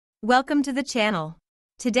Welcome to the channel.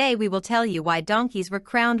 Today we will tell you why donkeys were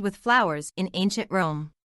crowned with flowers in ancient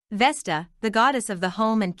Rome. Vesta, the goddess of the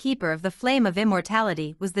home and keeper of the flame of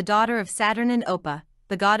immortality, was the daughter of Saturn and Opa,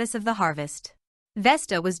 the goddess of the harvest.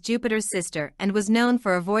 Vesta was Jupiter's sister and was known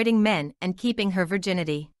for avoiding men and keeping her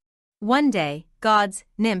virginity. One day, gods,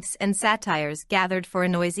 nymphs and satyrs gathered for a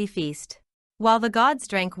noisy feast. While the gods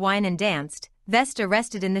drank wine and danced, Vesta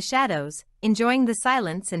rested in the shadows, enjoying the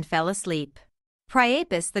silence and fell asleep.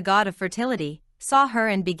 Priapus, the god of fertility, saw her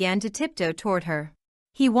and began to tiptoe toward her.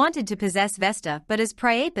 He wanted to possess Vesta, but as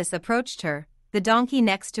Priapus approached her, the donkey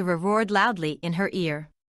next to her roared loudly in her ear.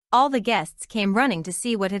 All the guests came running to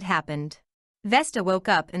see what had happened. Vesta woke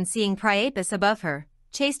up and, seeing Priapus above her,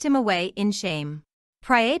 chased him away in shame.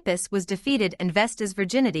 Priapus was defeated and Vesta's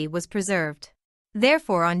virginity was preserved.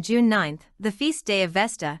 Therefore, on June 9th, the feast day of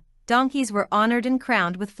Vesta, donkeys were honored and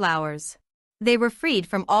crowned with flowers. They were freed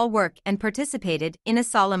from all work and participated in a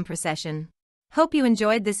solemn procession. Hope you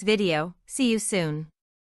enjoyed this video. See you soon.